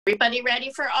Everybody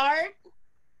ready for art?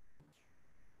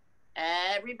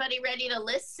 Everybody ready to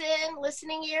listen?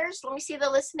 Listening ears? Let me see the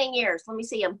listening ears. Let me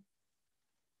see them.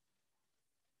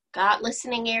 Got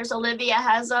listening ears? Olivia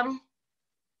has them.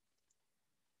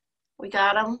 We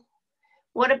got them.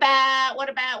 What about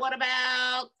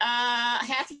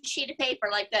half a sheet of paper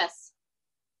like this?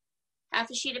 Half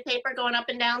a sheet of paper going up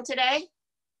and down today?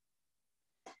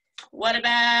 What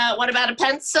about a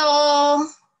pencil?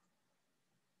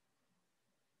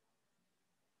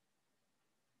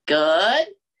 Good.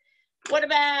 What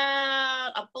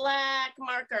about a black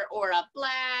marker or a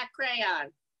black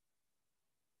crayon?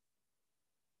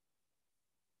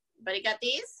 Everybody got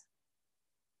these?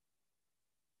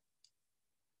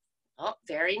 Oh,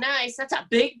 very nice. That's a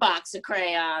big box of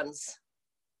crayons.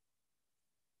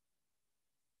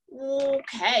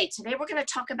 Okay, today we're going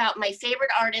to talk about my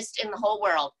favorite artist in the whole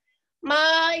world.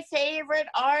 My favorite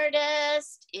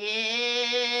artist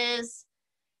is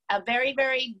a very,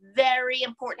 very, very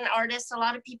important artist. A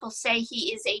lot of people say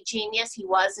he is a genius. He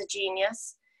was a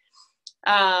genius.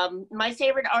 My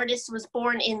favorite artist was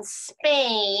born in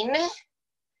Spain.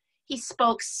 He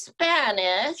spoke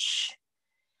Spanish.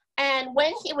 And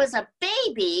when he was a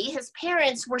baby, his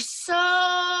parents were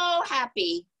so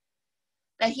happy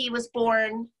that he was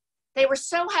born. They were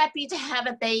so happy to have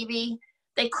a baby.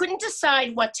 They couldn't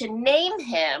decide what to name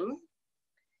him.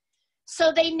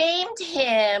 So they named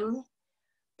him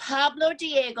Pablo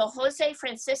Diego Jose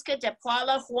Francisco de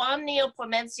Paula Juan Nio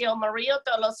Promencio Mario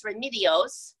de los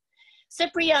Remedios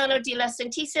Cipriano de la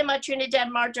Santísima Trinidad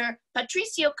Martyr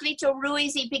Patricio Clito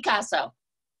Ruiz y Picasso.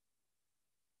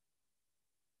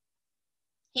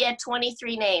 He had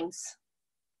 23 names.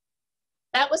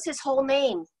 That was his whole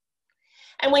name.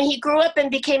 And when he grew up and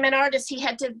became an artist, he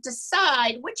had to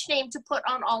decide which name to put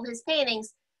on all his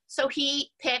paintings. So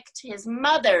he picked his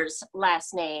mother's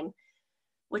last name,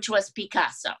 which was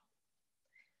Picasso.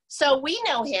 So we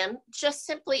know him just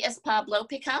simply as Pablo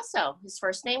Picasso. His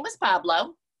first name was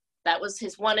Pablo. That was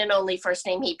his one and only first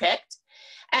name he picked.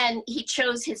 And he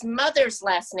chose his mother's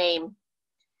last name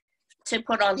to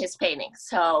put on his paintings.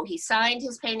 So he signed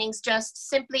his paintings just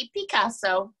simply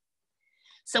Picasso.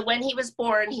 So when he was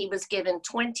born, he was given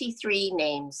 23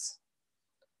 names,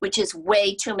 which is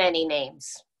way too many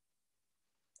names.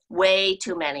 Way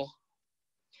too many.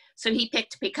 So he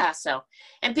picked Picasso.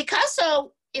 And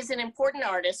Picasso is an important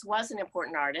artist, was an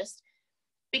important artist,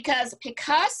 because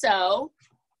Picasso,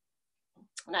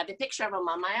 and I have a picture of him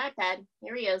on my iPad.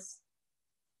 Here he is.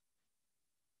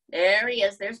 There he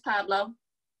is. There's Pablo.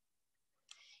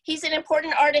 He's an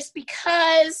important artist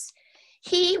because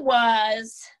he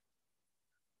was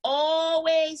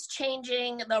always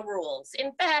changing the rules.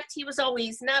 In fact, he was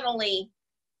always not only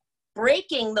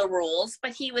breaking the rules,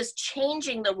 but he was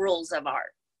changing the rules of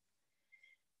art.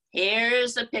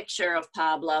 Here's a picture of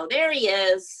Pablo. There he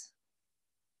is.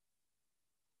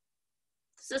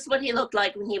 This is what he looked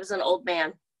like when he was an old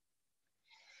man.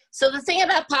 So the thing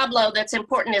about Pablo that's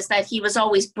important is that he was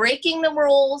always breaking the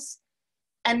rules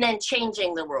and then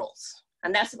changing the rules.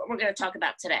 And that's what we're going to talk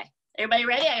about today. Everybody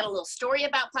ready? I got a little story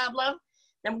about Pablo.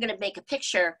 Then we're going to make a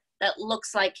picture that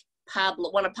looks like Pablo,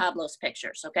 one of Pablo's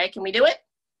pictures. Okay, can we do it?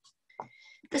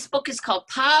 This book is called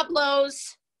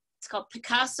it's called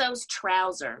Picasso's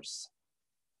Trousers.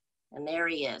 And there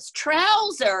he is.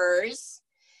 Trousers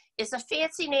is a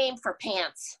fancy name for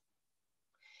pants.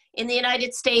 In the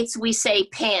United States, we say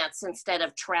pants instead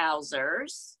of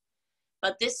trousers.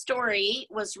 But this story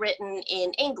was written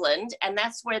in England, and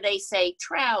that's where they say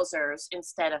trousers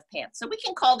instead of pants. So we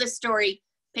can call this story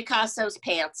Picasso's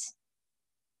Pants.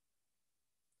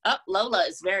 Oh, Lola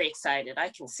is very excited. I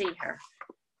can see her.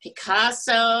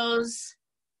 Picasso's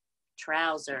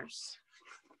Trousers.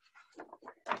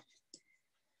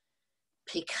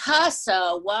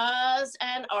 Picasso was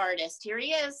an artist. Here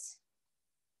he is.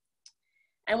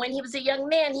 And when he was a young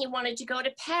man, he wanted to go to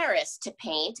Paris to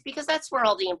paint because that's where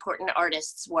all the important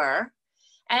artists were.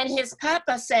 And his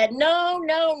papa said, no,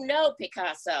 no, no,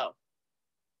 Picasso.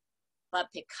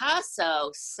 But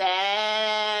Picasso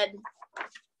said,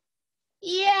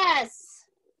 yes.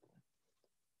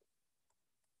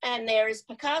 And there's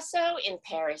Picasso in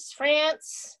Paris,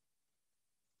 France.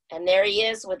 And there he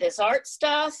is with his art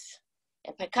stuff.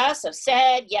 And Picasso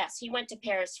said, yes, he went to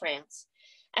Paris, France.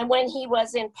 And when he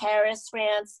was in Paris,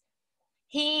 France,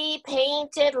 he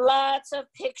painted lots of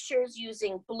pictures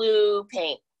using blue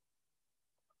paint.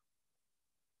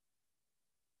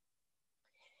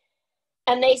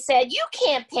 And they said, you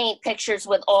can't paint pictures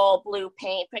with all blue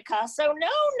paint, Picasso. No,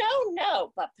 no,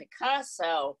 no. But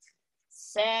Picasso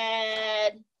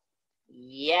said,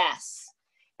 yes.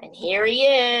 And here he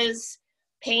is,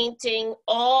 painting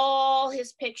all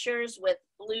his pictures with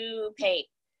blue paint.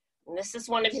 And this is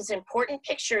one of his important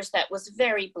pictures that was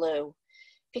very blue.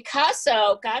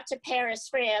 Picasso got to Paris,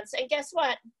 France, and guess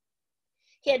what?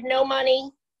 He had no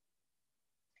money.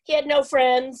 He had no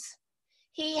friends.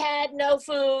 He had no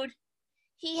food.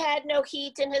 He had no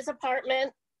heat in his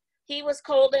apartment. He was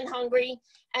cold and hungry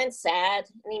and sad,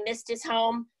 and he missed his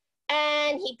home.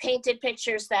 And he painted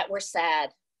pictures that were sad.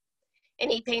 And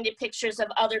he painted pictures of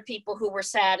other people who were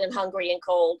sad and hungry and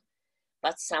cold.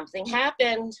 But something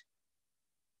happened.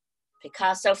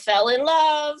 Picasso fell in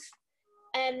love,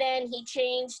 and then he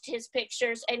changed his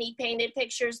pictures, and he painted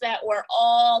pictures that were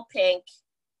all pink.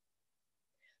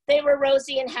 They were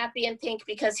rosy and happy and pink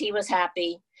because he was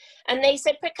happy. And they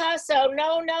said, Picasso,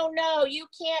 no, no, no, you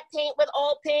can't paint with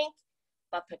all pink.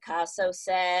 But Picasso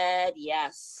said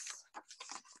yes.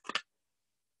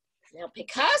 Now,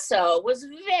 Picasso was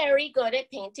very good at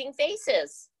painting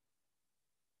faces.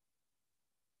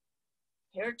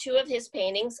 Here are two of his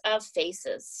paintings of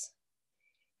faces.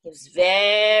 He was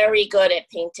very good at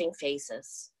painting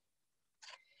faces.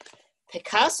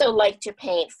 Picasso liked to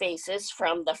paint faces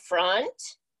from the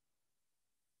front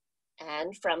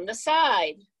and from the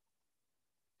side.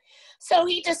 So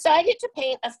he decided to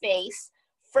paint a face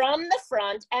from the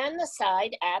front and the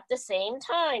side at the same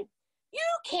time. You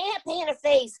can't paint a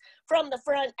face from the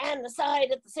front and the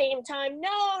side at the same time.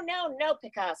 No, no, no,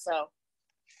 Picasso.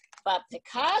 But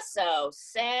Picasso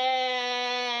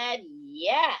said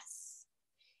yes.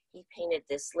 He painted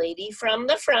this lady from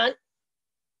the front,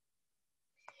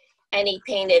 and he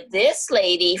painted this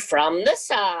lady from the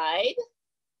side.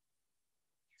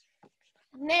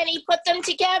 And then he put them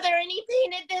together and he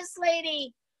painted this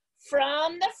lady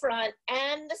from the front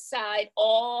and the side,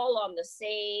 all on the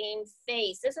same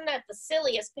face. Isn't that the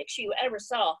silliest picture you ever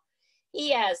saw?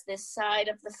 He has this side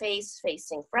of the face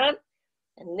facing front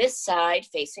and this side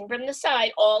facing from the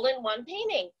side, all in one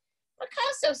painting.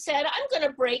 Picasso said, I'm going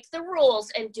to break the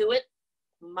rules and do it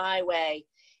my way.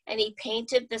 And he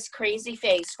painted this crazy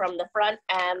face from the front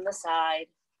and the side.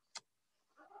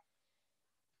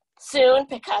 Soon,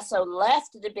 Picasso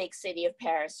left the big city of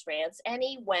Paris, France, and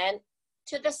he went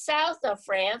to the south of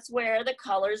France where the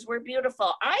colors were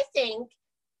beautiful. I think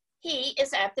he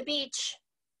is at the beach.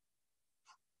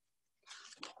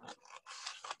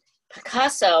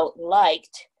 Picasso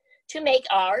liked to make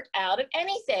art out of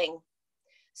anything.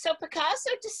 So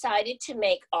Picasso decided to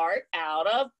make art out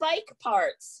of bike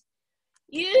parts.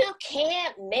 You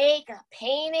can't make a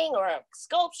painting or a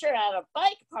sculpture out of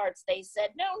bike parts, they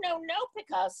said. No, no, no,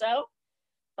 Picasso.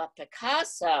 But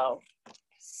Picasso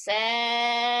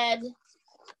said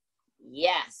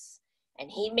yes. And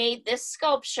he made this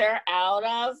sculpture out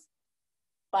of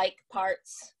bike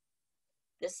parts.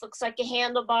 This looks like a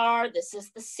handlebar. This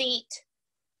is the seat.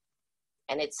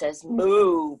 And it says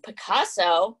moo.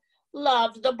 Picasso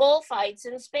loved the bullfights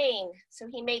in Spain. So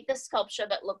he made this sculpture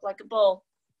that looked like a bull.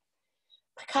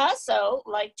 Picasso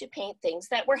liked to paint things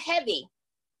that were heavy.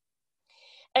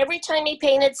 Every time he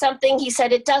painted something, he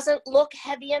said, it doesn't look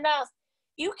heavy enough.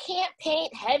 You can't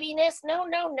paint heaviness. No,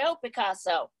 no, no,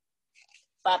 Picasso.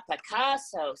 But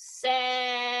Picasso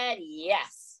said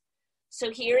yes.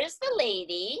 So here is the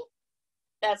lady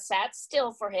that sat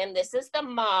still for him. This is the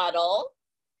model.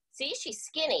 See, she's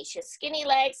skinny. She has skinny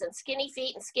legs and skinny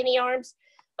feet and skinny arms.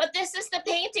 But this is the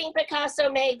painting Picasso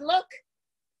made. Look,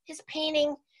 his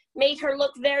painting made her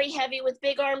look very heavy with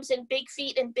big arms and big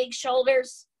feet and big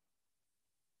shoulders.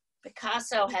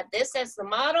 Picasso had this as the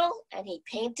model, and he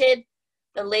painted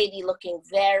the lady looking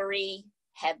very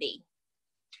heavy.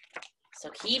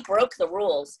 So he broke the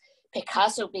rules.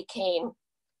 Picasso became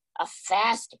a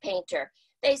fast painter.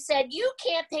 They said, you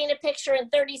can't paint a picture in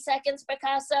 30 seconds,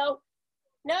 Picasso.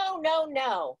 No, no,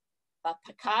 no. But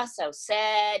Picasso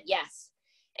said yes.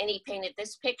 And he painted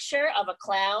this picture of a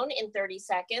clown in 30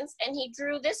 seconds, and he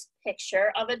drew this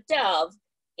picture of a dove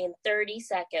in 30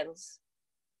 seconds.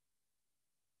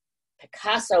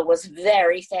 Picasso was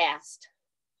very fast.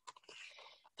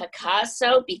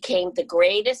 Picasso became the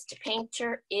greatest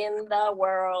painter in the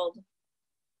world.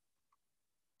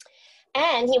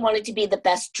 And he wanted to be the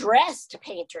best dressed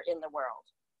painter in the world.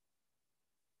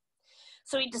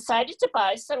 So he decided to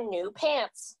buy some new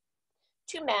pants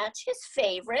to match his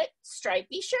favorite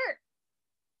stripy shirt.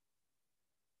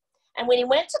 And when he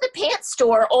went to the pants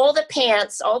store, all the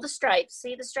pants, all the stripes,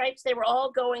 see the stripes, they were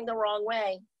all going the wrong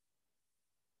way.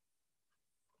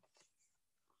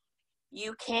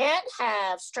 You can't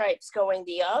have stripes going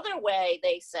the other way,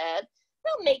 they said.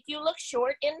 They'll make you look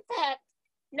short and fat.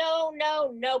 No,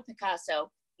 no, no, Picasso.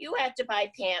 You have to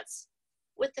buy pants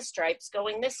with the stripes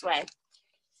going this way.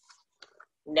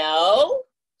 No,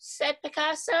 said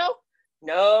Picasso.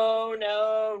 No,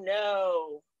 no,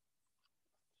 no.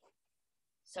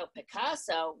 So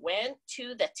Picasso went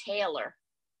to the tailor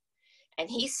and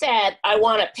he said, I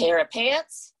want a pair of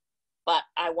pants, but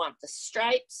I want the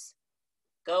stripes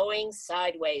going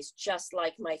sideways, just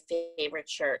like my favorite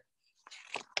shirt.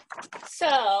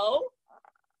 So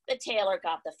the tailor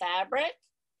got the fabric,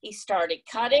 he started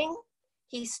cutting,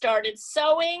 he started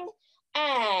sewing,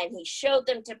 and he showed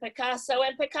them to Picasso,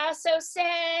 and Picasso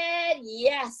said,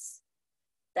 yes,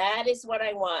 that is what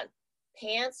I want.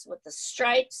 Pants with the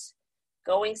stripes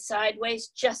going sideways,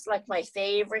 just like my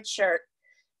favorite shirt.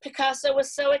 Picasso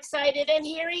was so excited, and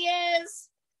here he is.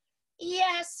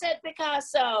 Yes, said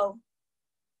Picasso.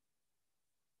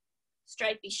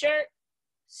 Stripy shirt,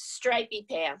 stripy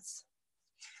pants.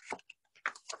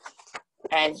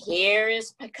 And here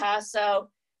is Picasso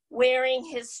wearing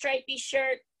his stripy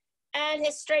shirt and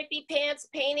his stripy pants,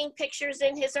 painting pictures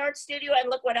in his art studio, and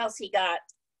look what else he got.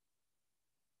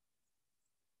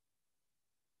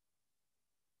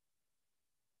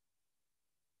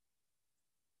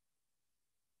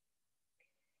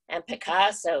 And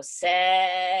Picasso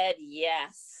said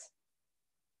yes.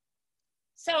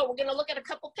 So we're going to look at a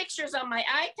couple pictures on my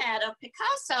iPad of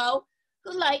Picasso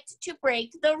who liked to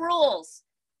break the rules.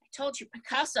 I told you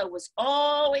Picasso was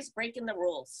always breaking the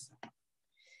rules.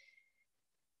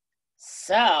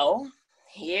 So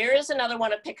here's another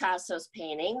one of Picasso's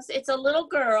paintings. It's a little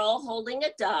girl holding a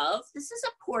dove. This is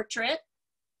a portrait.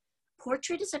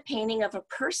 Portrait is a painting of a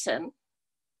person.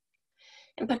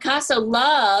 And Picasso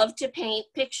loved to paint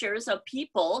pictures of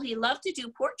people. He loved to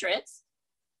do portraits.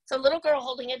 It's a little girl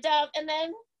holding a dove, and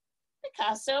then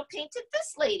Picasso painted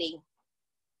this lady.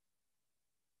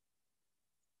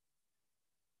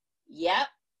 Yep.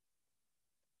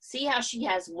 See how she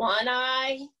has one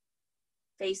eye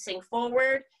facing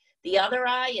forward, the other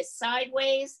eye is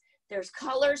sideways. There's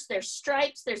colors, there's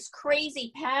stripes, there's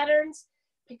crazy patterns.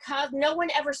 Because no one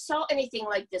ever saw anything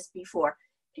like this before.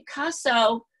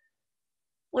 Picasso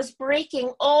was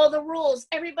breaking all the rules.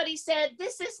 Everybody said,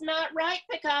 this is not right,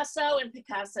 Picasso. And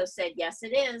Picasso said, yes,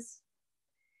 it is.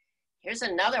 Here's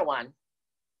another one.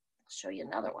 I'll show you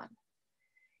another one.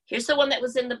 Here's the one that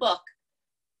was in the book.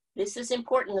 This is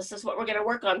important. This is what we're going to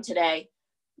work on today.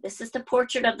 This is the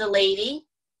portrait of the lady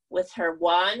with her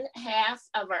one half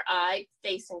of her eye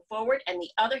facing forward and the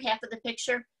other half of the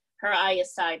picture, her eye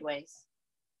is sideways.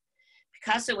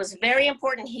 Picasso was very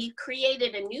important. He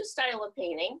created a new style of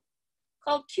painting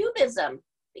called Cubism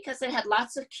because it had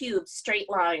lots of cubes, straight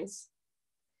lines.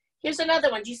 Here's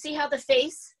another one. Do you see how the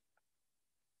face,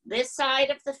 this side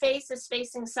of the face is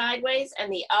facing sideways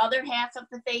and the other half of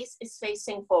the face is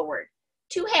facing forward?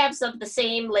 Two halves of the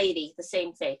same lady, the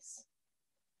same face.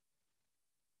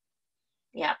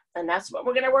 Yeah, and that's what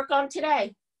we're going to work on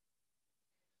today.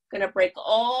 Going to break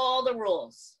all the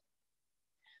rules.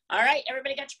 All right,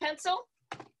 everybody got your pencil?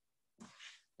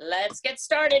 Let's get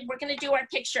started. We're going to do our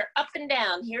picture up and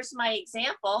down. Here's my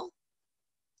example.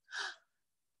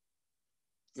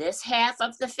 This half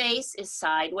of the face is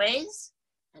sideways,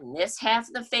 and this half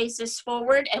of the face is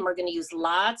forward, and we're going to use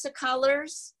lots of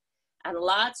colors and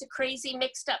lots of crazy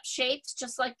mixed up shapes,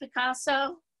 just like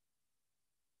Picasso.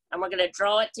 And we're going to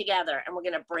draw it together, and we're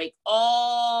going to break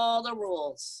all the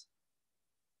rules.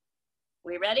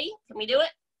 We ready? Can we do it?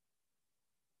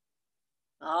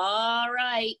 All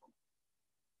right.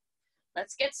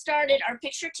 Let's get started. Our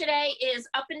picture today is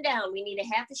up and down. We need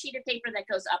a half a sheet of paper that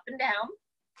goes up and down.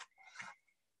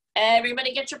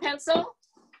 Everybody get your pencil.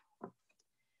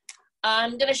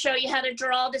 I'm going to show you how to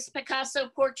draw this Picasso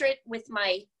portrait with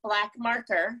my black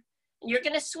marker. You're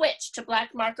going to switch to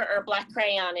black marker or black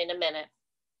crayon in a minute.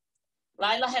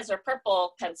 Lila has her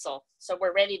purple pencil, so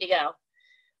we're ready to go.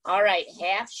 All right,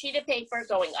 half sheet of paper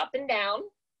going up and down.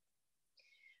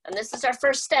 And this is our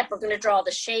first step. We're going to draw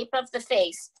the shape of the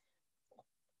face.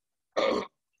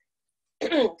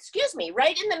 Excuse me,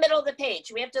 right in the middle of the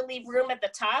page. We have to leave room at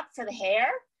the top for the hair.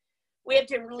 We have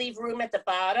to leave room at the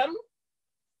bottom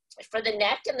for the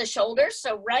neck and the shoulders.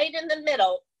 So right in the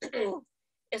middle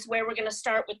is where we're going to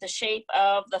start with the shape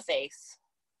of the face.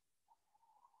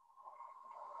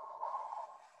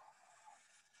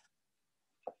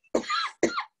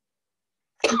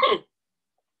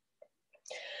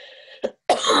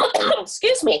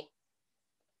 Excuse me.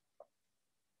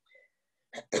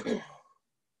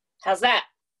 How's that?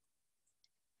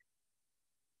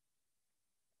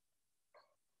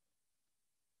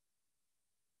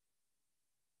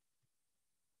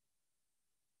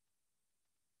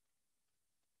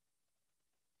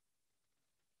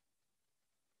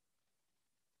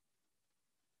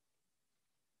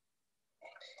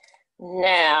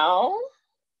 Now,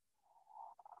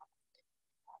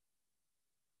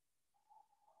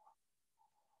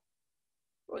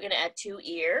 we're going to add 2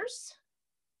 ears.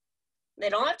 They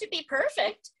don't have to be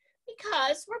perfect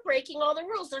because we're breaking all the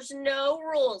rules. There's no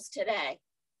rules today.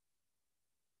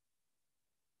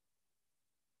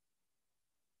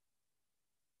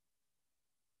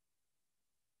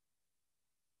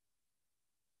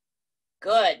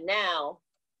 Good. Now,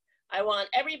 I want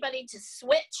everybody to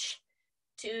switch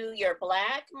to your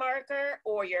black marker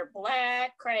or your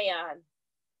black crayon.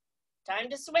 Time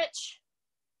to switch.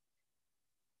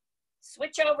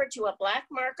 Switch over to a black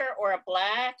marker or a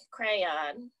black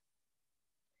crayon.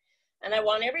 And I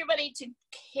want everybody to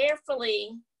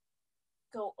carefully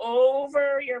go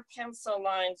over your pencil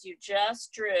lines you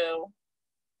just drew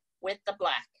with the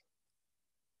black.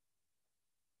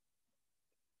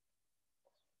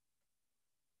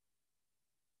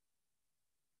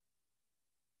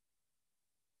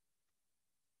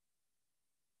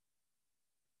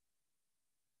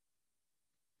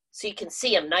 So you can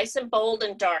see them nice and bold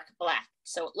and dark black.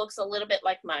 So it looks a little bit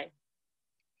like mine.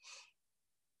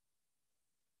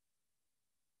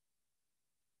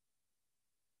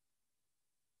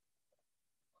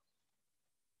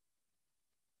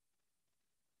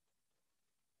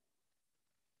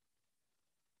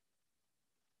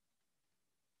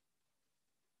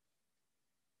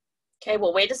 Okay,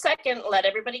 well, wait a second. Let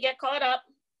everybody get caught up.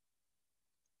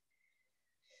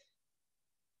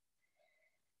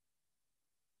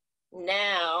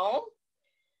 Now,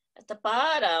 at the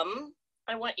bottom,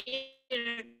 I want you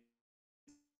to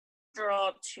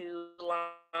draw two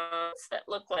lines that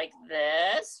look like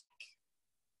this.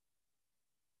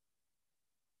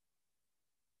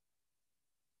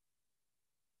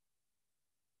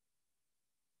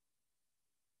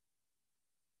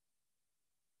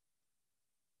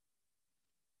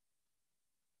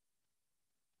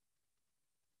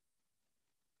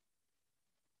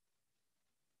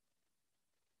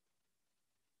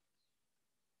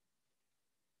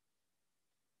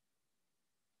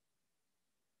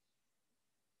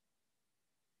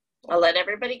 I'll let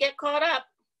everybody get caught up.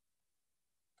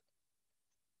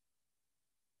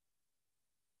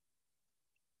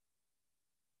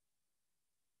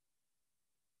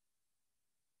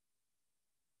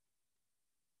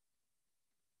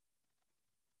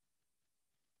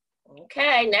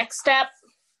 Okay, next step.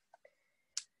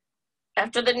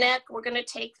 After the neck, we're going to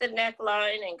take the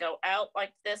neckline and go out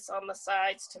like this on the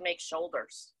sides to make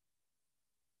shoulders.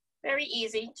 Very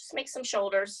easy, just make some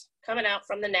shoulders coming out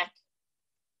from the neck.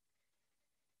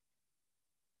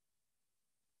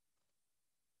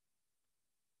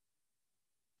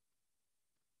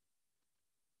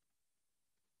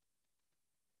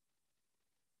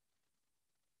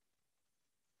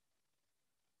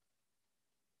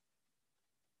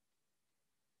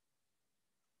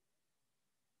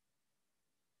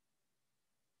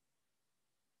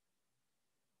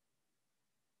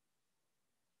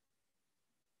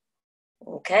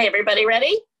 Okay, everybody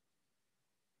ready?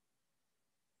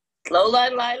 Lola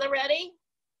and Lila ready?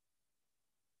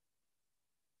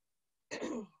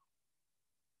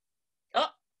 Oh,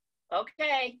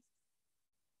 okay.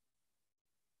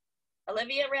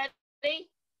 Olivia ready?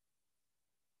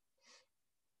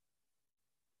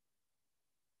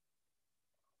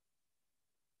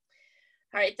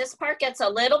 All right, this part gets a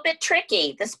little bit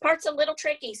tricky. This part's a little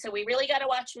tricky, so we really got to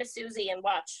watch Miss Suzie and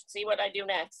watch, see what I do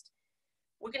next.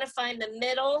 We're going to find the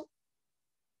middle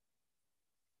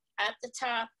at the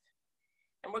top,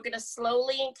 and we're going to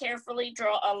slowly and carefully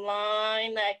draw a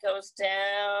line that goes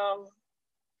down.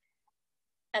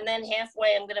 And then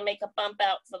halfway, I'm going to make a bump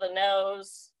out for the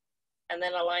nose, and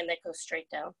then a line that goes straight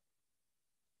down.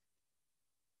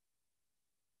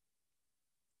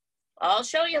 I'll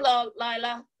show you,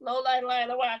 Lila. Lola and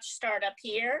Lila, watch. Start up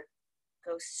here,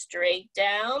 go straight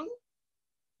down,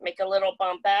 make a little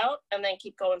bump out, and then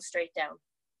keep going straight down.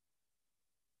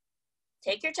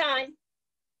 Take your time.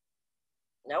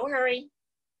 No hurry.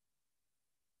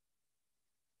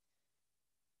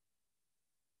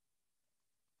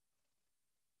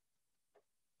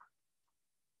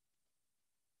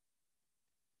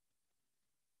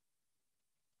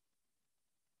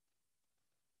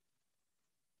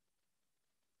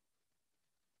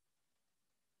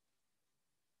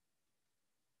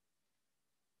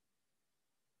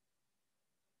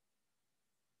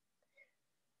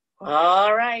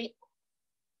 All right.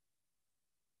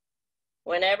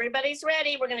 When everybody's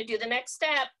ready, we're going to do the next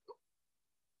step.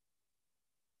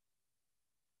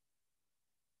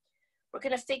 We're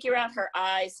going to figure out her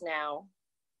eyes now.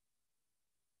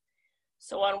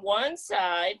 So on one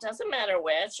side, doesn't matter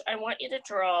which, I want you to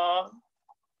draw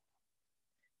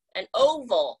an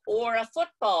oval or a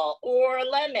football or a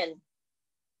lemon.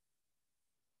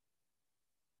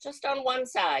 Just on one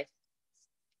side.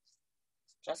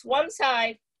 Just one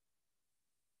side.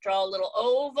 Draw a little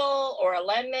oval or a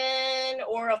lemon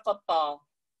or a football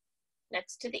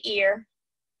next to the ear.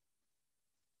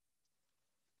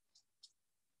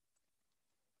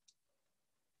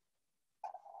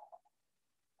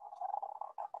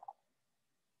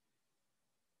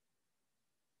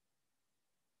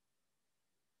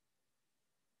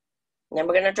 And then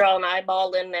we're going to draw an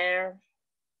eyeball in there.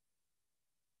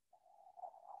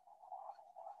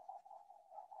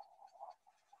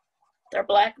 Our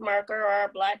black marker or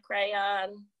our black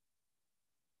crayon.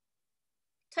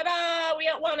 Ta-da! We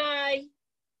got one eye.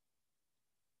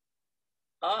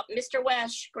 Oh, Mr.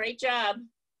 Wesh, great job.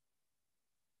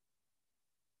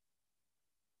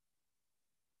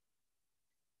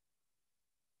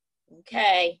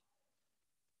 Okay.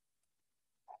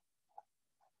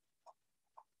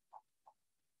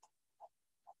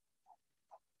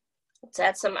 Let's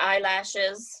add some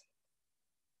eyelashes.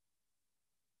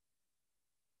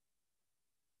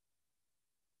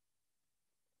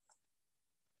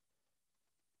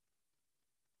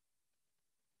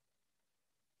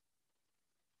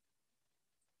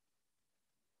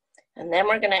 And then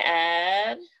we're going to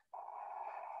add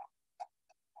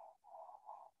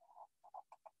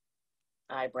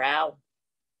eyebrow.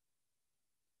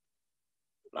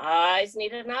 My eyes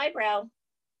need an eyebrow.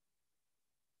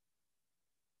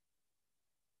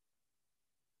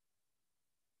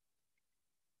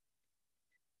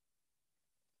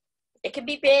 It can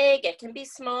be big, it can be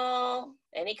small,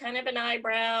 any kind of an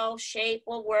eyebrow shape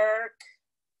will work.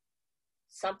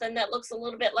 Something that looks a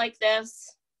little bit like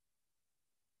this.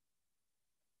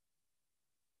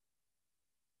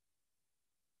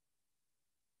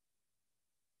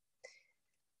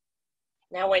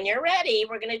 Now, when you're ready,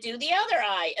 we're going to do the other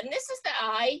eye. And this is the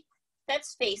eye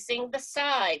that's facing the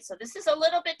side. So this is a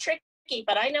little bit tricky,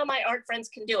 but I know my art friends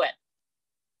can do it.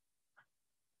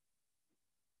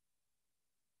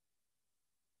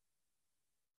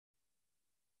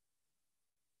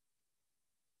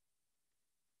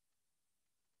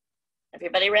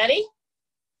 Everybody ready?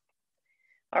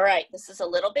 All right, this is a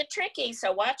little bit tricky,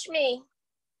 so watch me.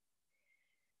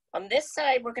 On this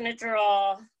side, we're going to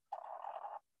draw a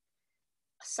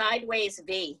sideways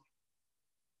V.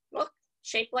 Look,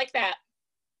 shaped like that.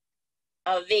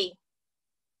 A V.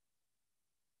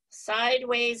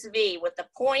 Sideways V with the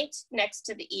point next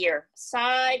to the ear.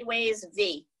 Sideways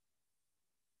V.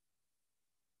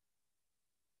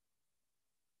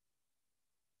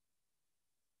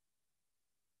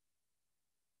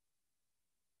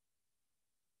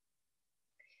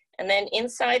 And then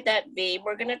inside that V,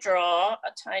 we're going to draw a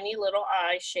tiny little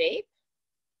eye shape,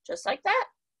 just like that.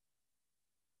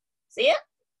 See it?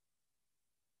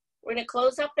 We're going to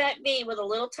close up that V with a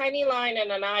little tiny line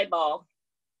and an eyeball.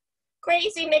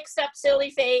 Crazy mixed up silly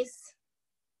face.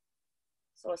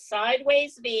 So a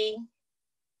sideways V.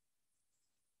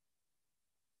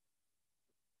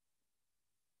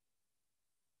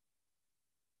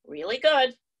 Really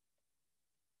good.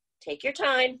 Take your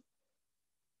time.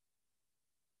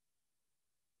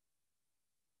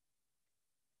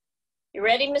 You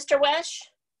ready, Mr. Wesh?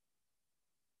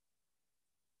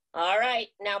 All right,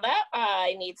 now that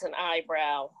eye needs an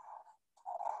eyebrow.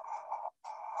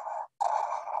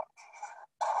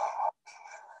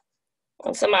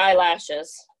 And some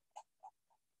eyelashes.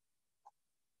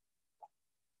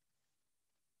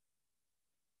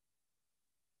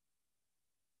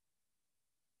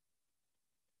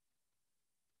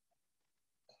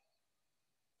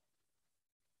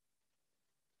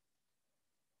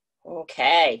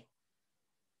 Okay.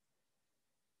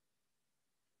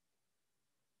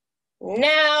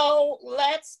 Now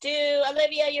let's do,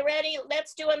 Olivia, you ready?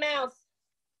 Let's do a mouth.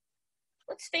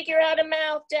 Let's figure out a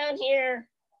mouth down here.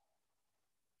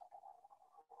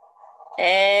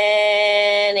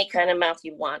 Any kind of mouth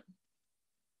you want.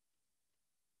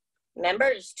 Remember,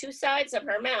 there's two sides of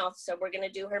her mouth, so we're going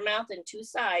to do her mouth in two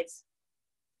sides.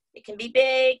 It can be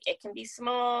big, it can be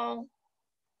small.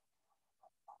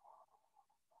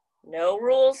 No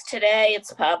rules today,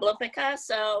 it's Pablo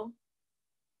Picasso.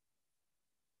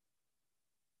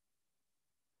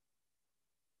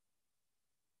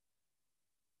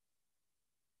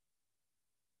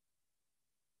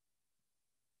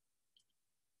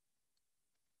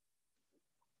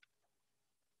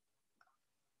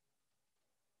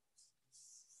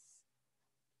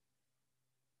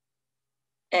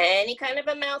 Any kind of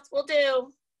a mouth will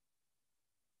do.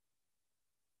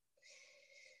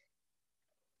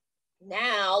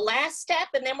 Now, last step,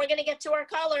 and then we're going to get to our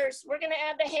colors. We're going to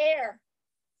add the hair.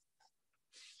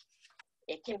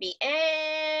 It can be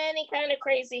any kind of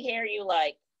crazy hair you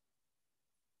like.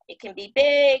 It can be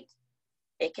big.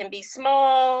 It can be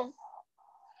small.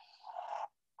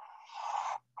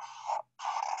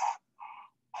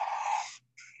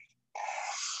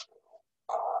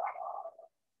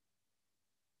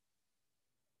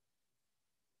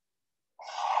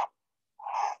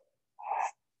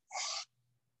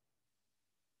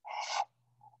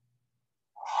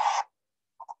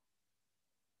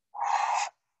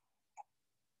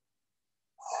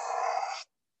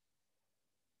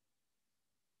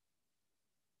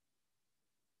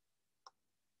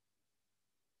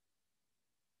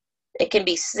 It can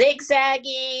be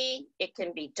zigzaggy, it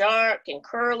can be dark and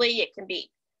curly, it can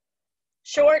be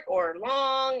short or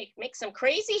long, you can make some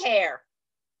crazy hair.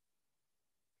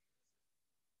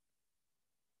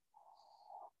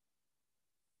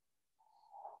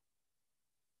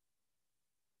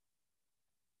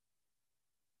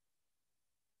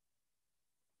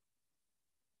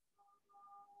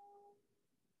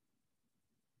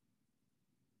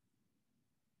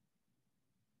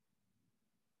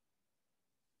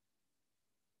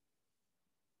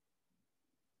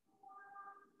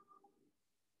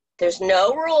 There's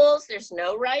no rules, there's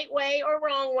no right way or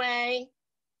wrong way.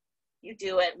 You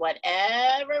do it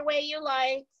whatever way you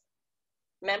like.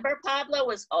 Remember, Pablo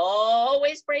was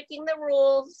always breaking the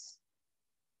rules.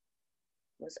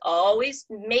 Was always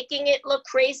making it look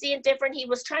crazy and different. He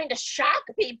was trying to shock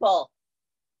people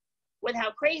with how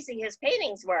crazy his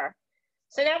paintings were.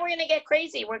 So now we're gonna get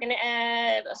crazy. We're gonna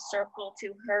add a circle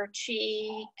to her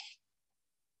cheek.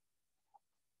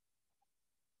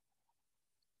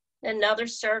 Another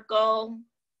circle.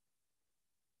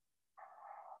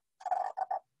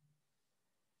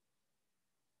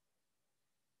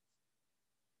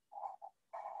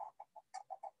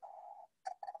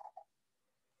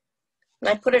 And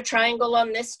I put a triangle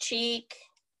on this cheek.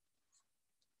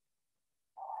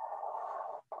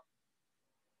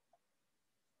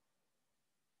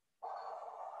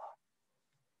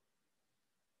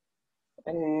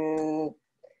 And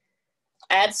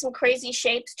add some crazy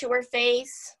shapes to her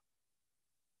face.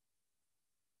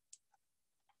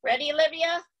 Ready,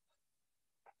 Olivia?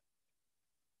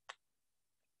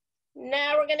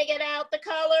 Now we're gonna get out the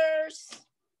colors.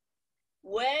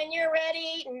 When you're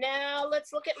ready, now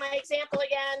let's look at my example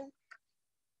again.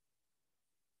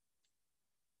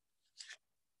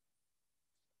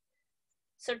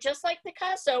 So just like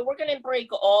Picasso, we're gonna break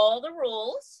all the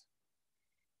rules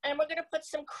and we're gonna put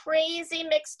some crazy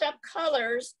mixed up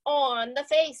colors on the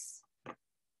face.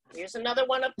 Here's another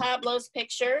one of Pablo's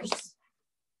pictures.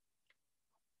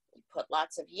 We put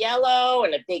lots of yellow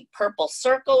and a big purple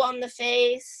circle on the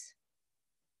face.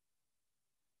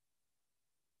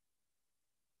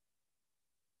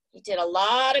 He did a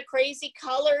lot of crazy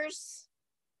colors,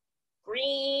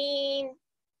 green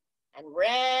and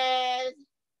red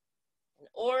and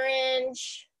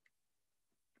orange.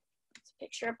 It's a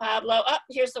picture of Pablo. Oh,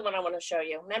 here's the one I want to show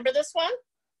you. Remember this one?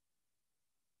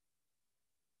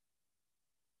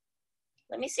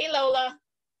 Let me see Lola.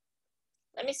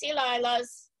 Let me see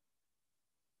Lila's.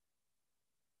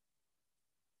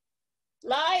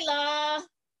 Lila,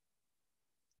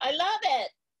 I love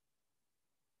it.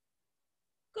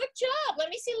 Good job. Let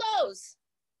me see Lowe's.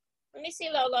 Let me see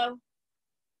Lolo.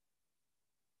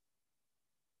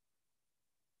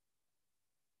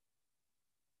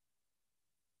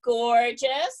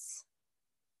 Gorgeous.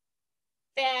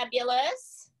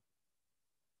 Fabulous.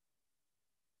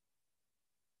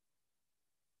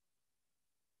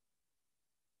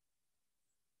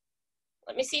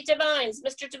 Let me see Divine's.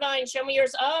 Mr. Divine, show me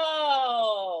yours.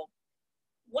 Oh,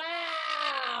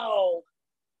 wow.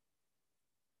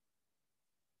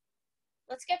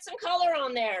 Let's get some color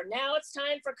on there. Now it's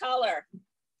time for color.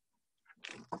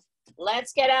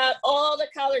 Let's get out all the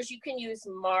colors. You can use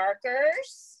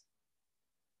markers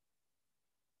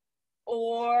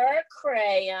or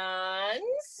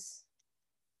crayons,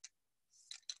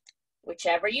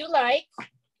 whichever you like.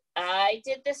 I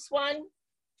did this one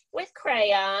with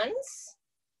crayons,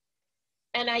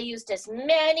 and I used as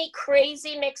many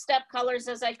crazy mixed up colors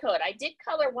as I could. I did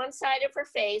color one side of her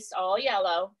face all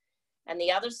yellow, and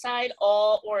the other side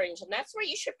all orange. And that's where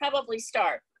you should probably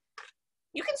start.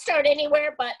 You can start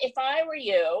anywhere, but if I were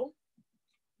you,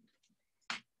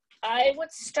 I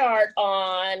would start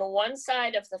on one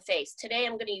side of the face. Today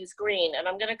I'm gonna use green, and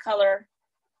I'm gonna color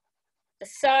the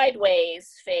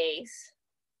sideways face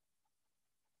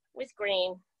with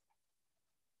green.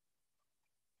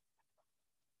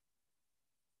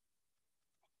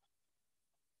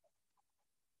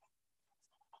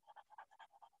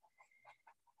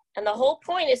 And the whole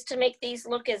point is to make these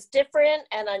look as different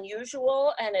and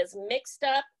unusual and as mixed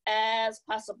up as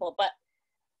possible. But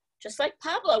just like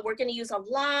Pablo, we're gonna use a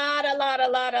lot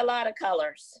of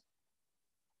colors.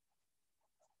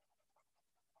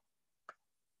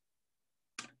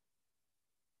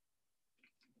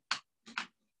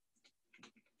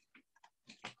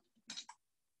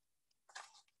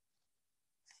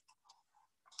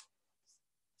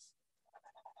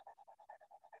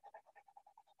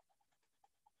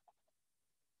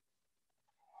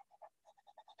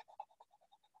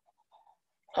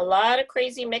 A lot of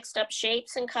crazy mixed up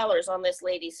shapes and colors on this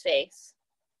lady's face.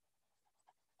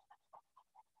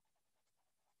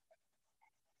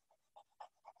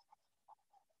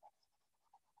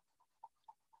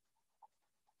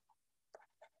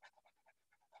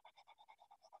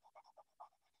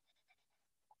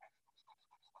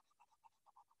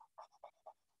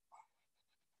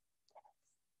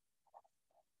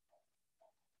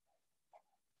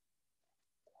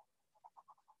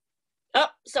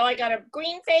 So I got a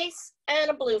green face and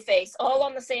a blue face, all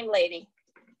on the same lady.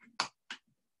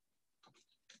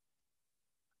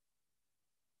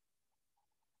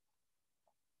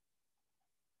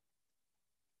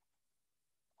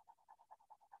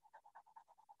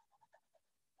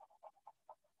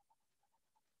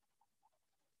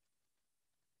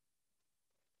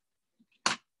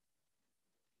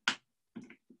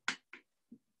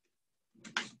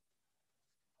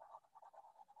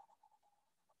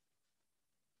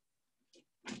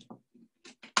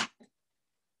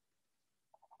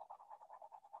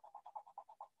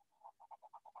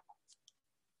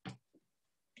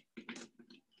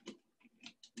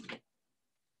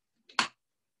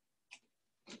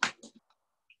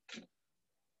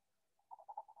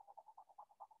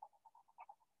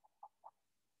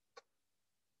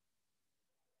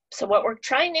 So what we're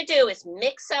trying to do is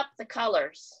mix up the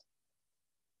colors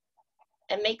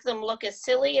and make them look as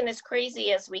silly and as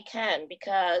crazy as we can,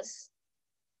 because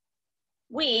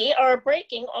we are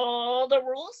breaking all the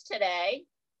rules today,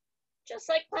 just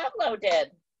like Pablo did.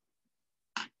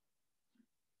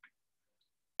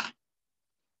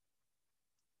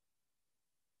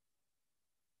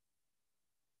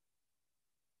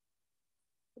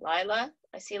 Lila,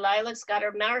 I see Lila's got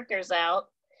her markers out.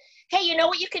 Hey, you know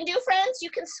what you can do, friends? You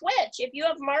can switch. If you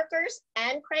have markers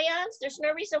and crayons, there's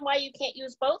no reason why you can't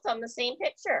use both on the same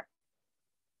picture.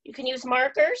 You can use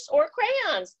markers or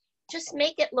crayons. Just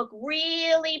make it look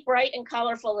really bright and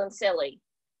colorful and silly,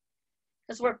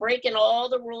 because we're breaking all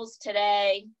the rules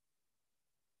today,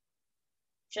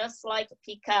 just like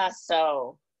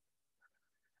Picasso.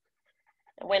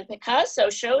 And when Picasso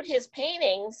showed his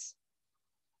paintings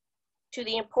to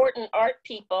the important art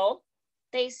people,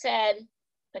 they said,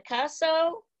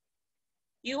 Picasso,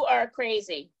 you are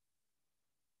crazy.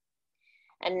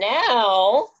 And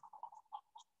now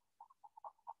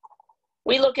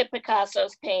we look at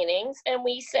Picasso's paintings and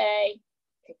we say,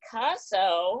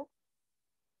 Picasso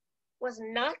was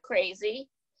not crazy,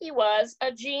 he was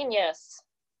a genius.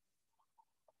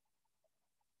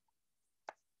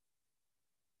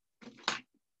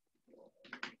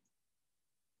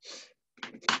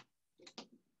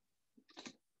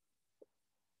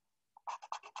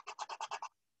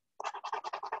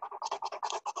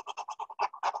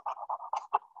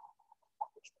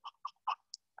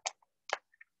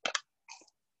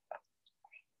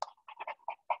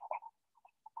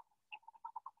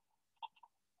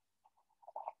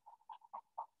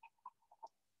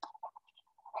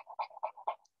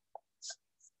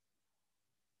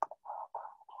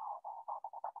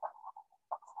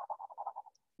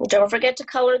 Don't forget to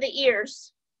color the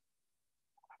ears.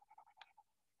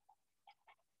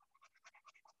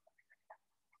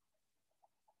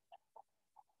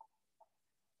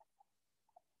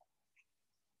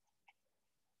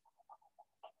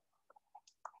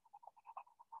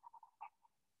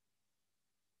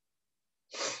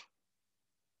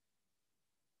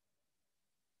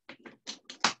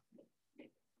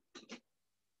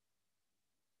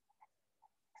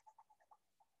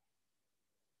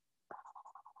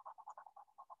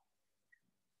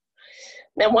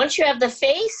 Then once you have the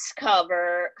face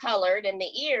colored and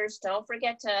the ears, don't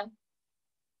forget to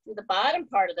do the bottom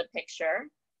part of the picture.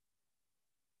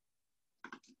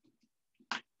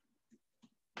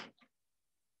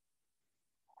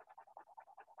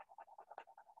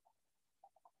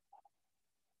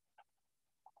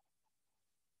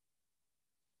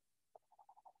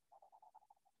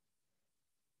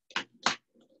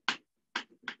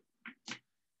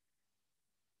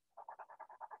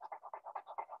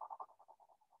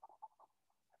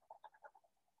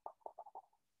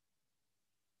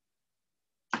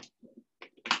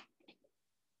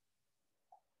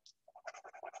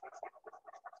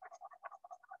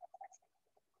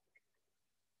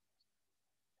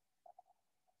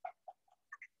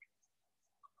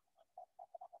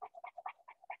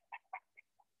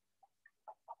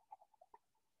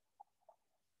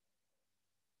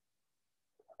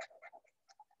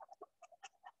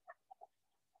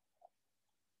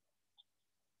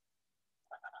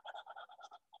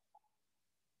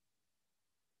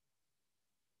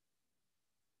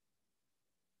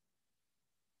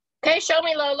 Okay, show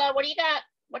me, Lola. What do you got?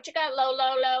 What you got,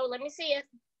 Lolo? Let me see it.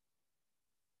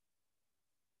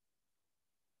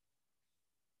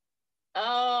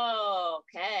 Oh,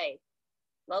 okay.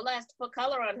 Lola has to put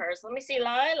color on hers. Let me see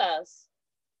Lila's.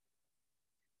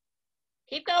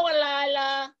 Keep going,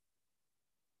 Lila.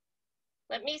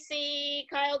 Let me see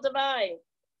Kyle Devine.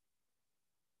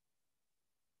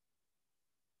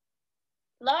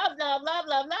 Love, love, love,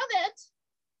 love, love it.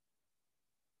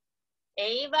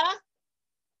 Ava.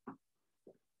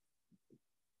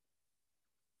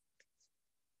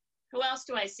 Who else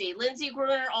do I see? Lindsay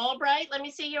Gruner Albright. Let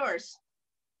me see yours.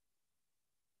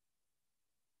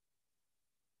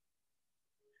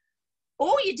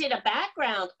 Oh, you did a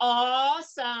background.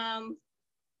 Awesome.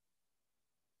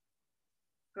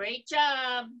 Great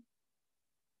job.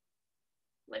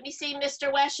 Let me see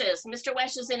Mr. Weshes. Mr.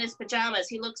 Weshes in his pajamas.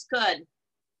 He looks good.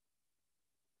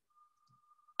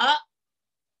 Oh,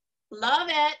 love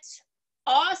it.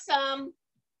 Awesome.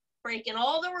 Breaking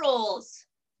all the rules.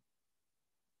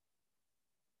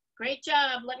 Great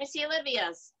job. Let me see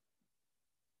Olivia's.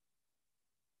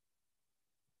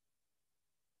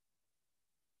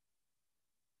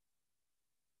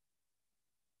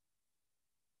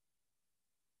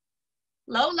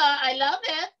 Lola, I love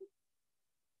it.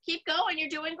 Keep going. You're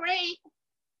doing great.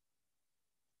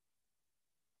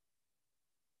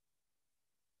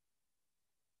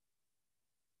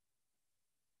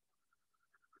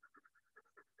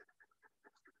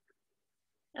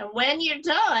 And when you're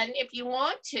done, if you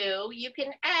want to, you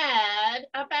can add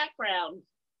a background.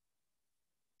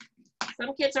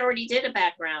 Some kids already did a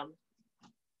background.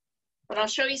 But I'll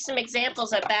show you some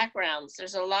examples of backgrounds.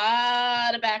 There's a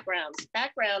lot of backgrounds.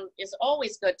 Background is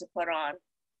always good to put on.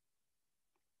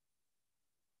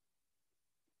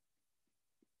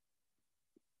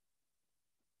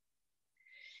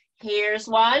 Here's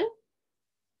one.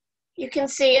 You can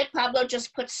see it. Pablo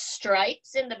just put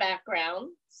stripes in the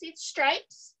background. See the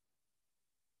stripes?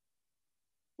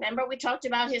 Remember we talked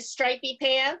about his stripy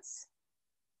pants?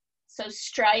 So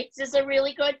stripes is a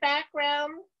really good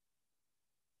background.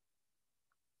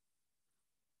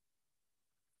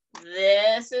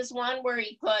 This is one where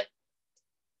he put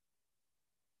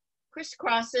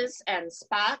crisscrosses and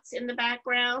spots in the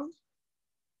background.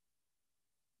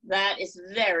 That is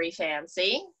very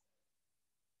fancy.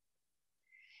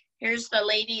 Here's the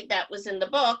lady that was in the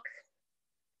book.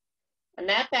 And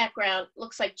that background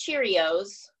looks like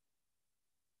Cheerios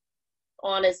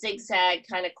on a zigzag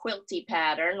kind of quilty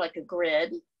pattern, like a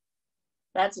grid.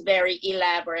 That's very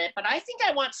elaborate, but I think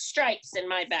I want stripes in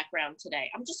my background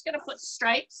today. I'm just gonna put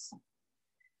stripes.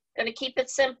 Gonna keep it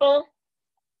simple.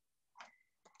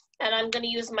 And I'm gonna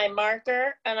use my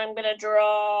marker and I'm gonna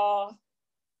draw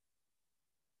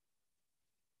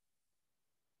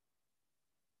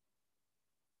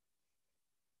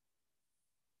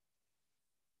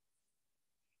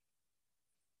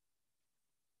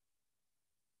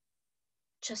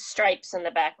just stripes in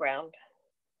the background.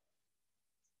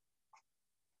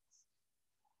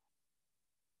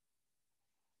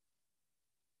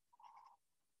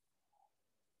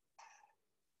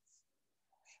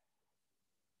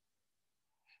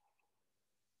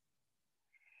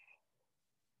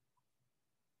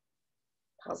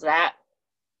 How's that?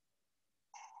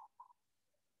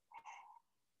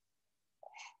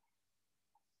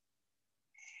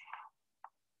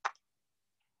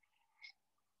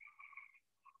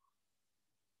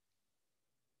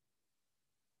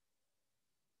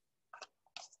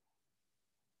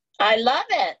 I love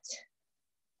it.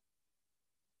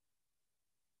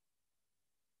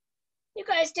 You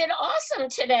guys did awesome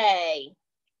today.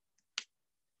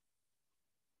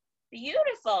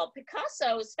 Beautiful.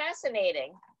 Picasso is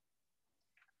fascinating.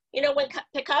 You know, when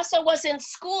Picasso was in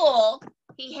school,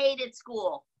 he hated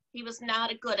school. He was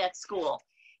not good at school.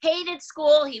 Hated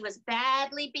school. He was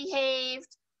badly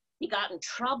behaved. He got in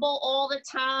trouble all the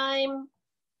time.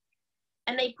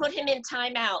 And they put him in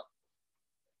timeout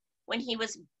when he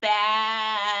was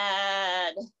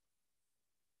bad.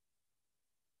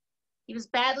 He was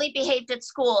badly behaved at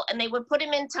school, and they would put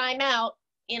him in timeout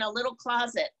in a little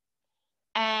closet.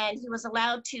 And he was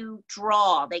allowed to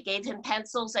draw. They gave him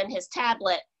pencils and his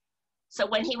tablet. So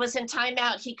when he was in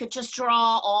timeout, he could just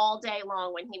draw all day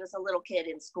long when he was a little kid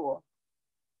in school.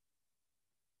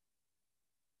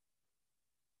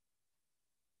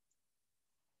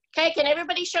 Okay, can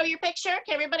everybody show your picture?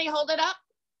 Can everybody hold it up?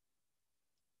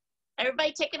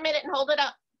 Everybody take a minute and hold it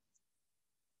up.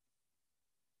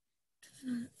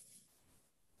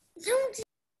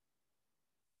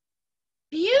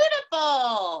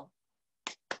 Beautiful.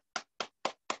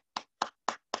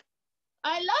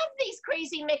 I love these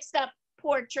crazy mixed up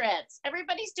portraits.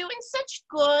 Everybody's doing such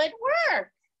good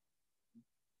work.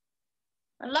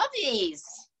 I love these.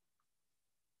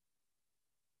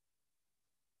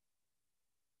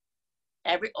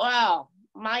 Wow,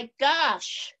 my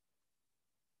gosh.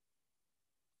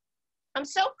 I'm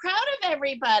so proud of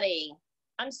everybody.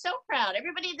 I'm so proud.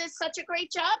 Everybody did such a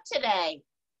great job today.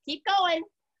 Keep going.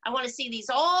 I want to see these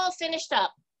all finished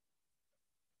up.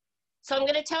 So I'm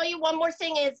going to tell you one more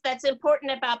thing that's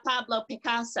important about Pablo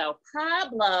Picasso.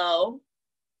 Pablo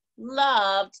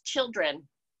loved children.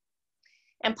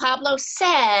 And Pablo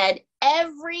said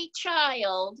every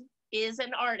child is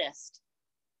an artist.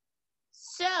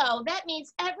 So that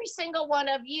means every single one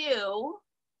of you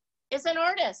is an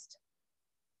artist.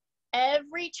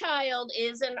 Every child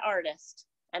is an artist.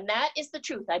 And that is the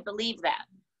truth. I believe that.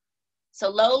 So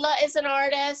Lola is an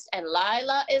artist, and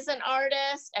Lila is an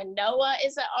artist, and Noah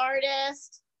is an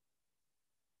artist,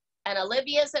 and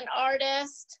Olivia is an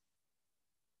artist.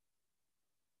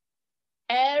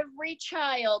 Every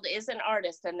child is an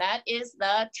artist, and that is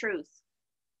the truth.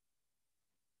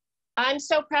 I'm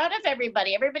so proud of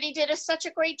everybody. Everybody did such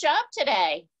a great job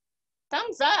today.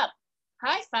 Thumbs up.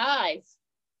 High five.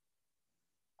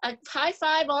 A high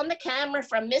five on the camera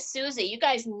from Miss Suzie. You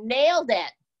guys nailed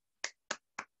it.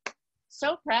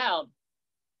 So proud.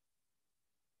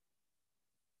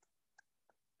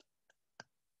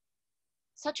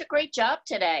 Such a great job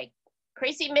today.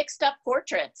 Crazy mixed up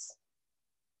portraits.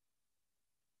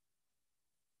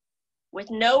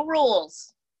 With no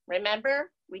rules.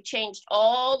 Remember, we changed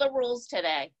all the rules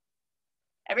today.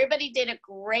 Everybody did a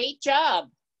great job.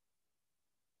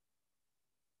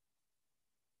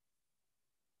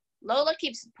 Lola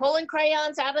keeps pulling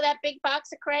crayons out of that big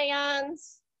box of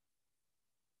crayons.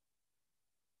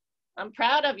 I'm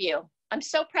proud of you. I'm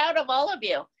so proud of all of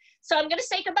you. So I'm gonna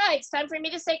say goodbye. It's time for me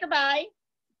to say goodbye.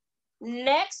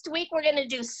 Next week, we're gonna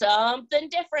do something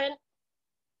different.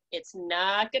 It's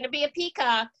not gonna be a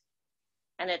peacock.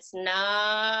 And it's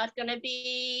not gonna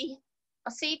be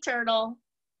a sea turtle.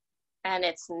 And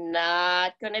it's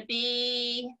not gonna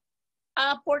be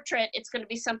a portrait. It's gonna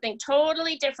be something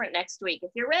totally different next week.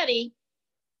 If you're ready,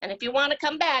 and if you wanna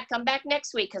come back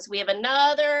next week, because we have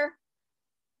another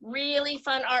really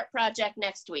fun art project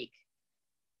next week.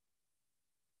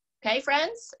 Okay,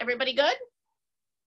 friends, everybody good?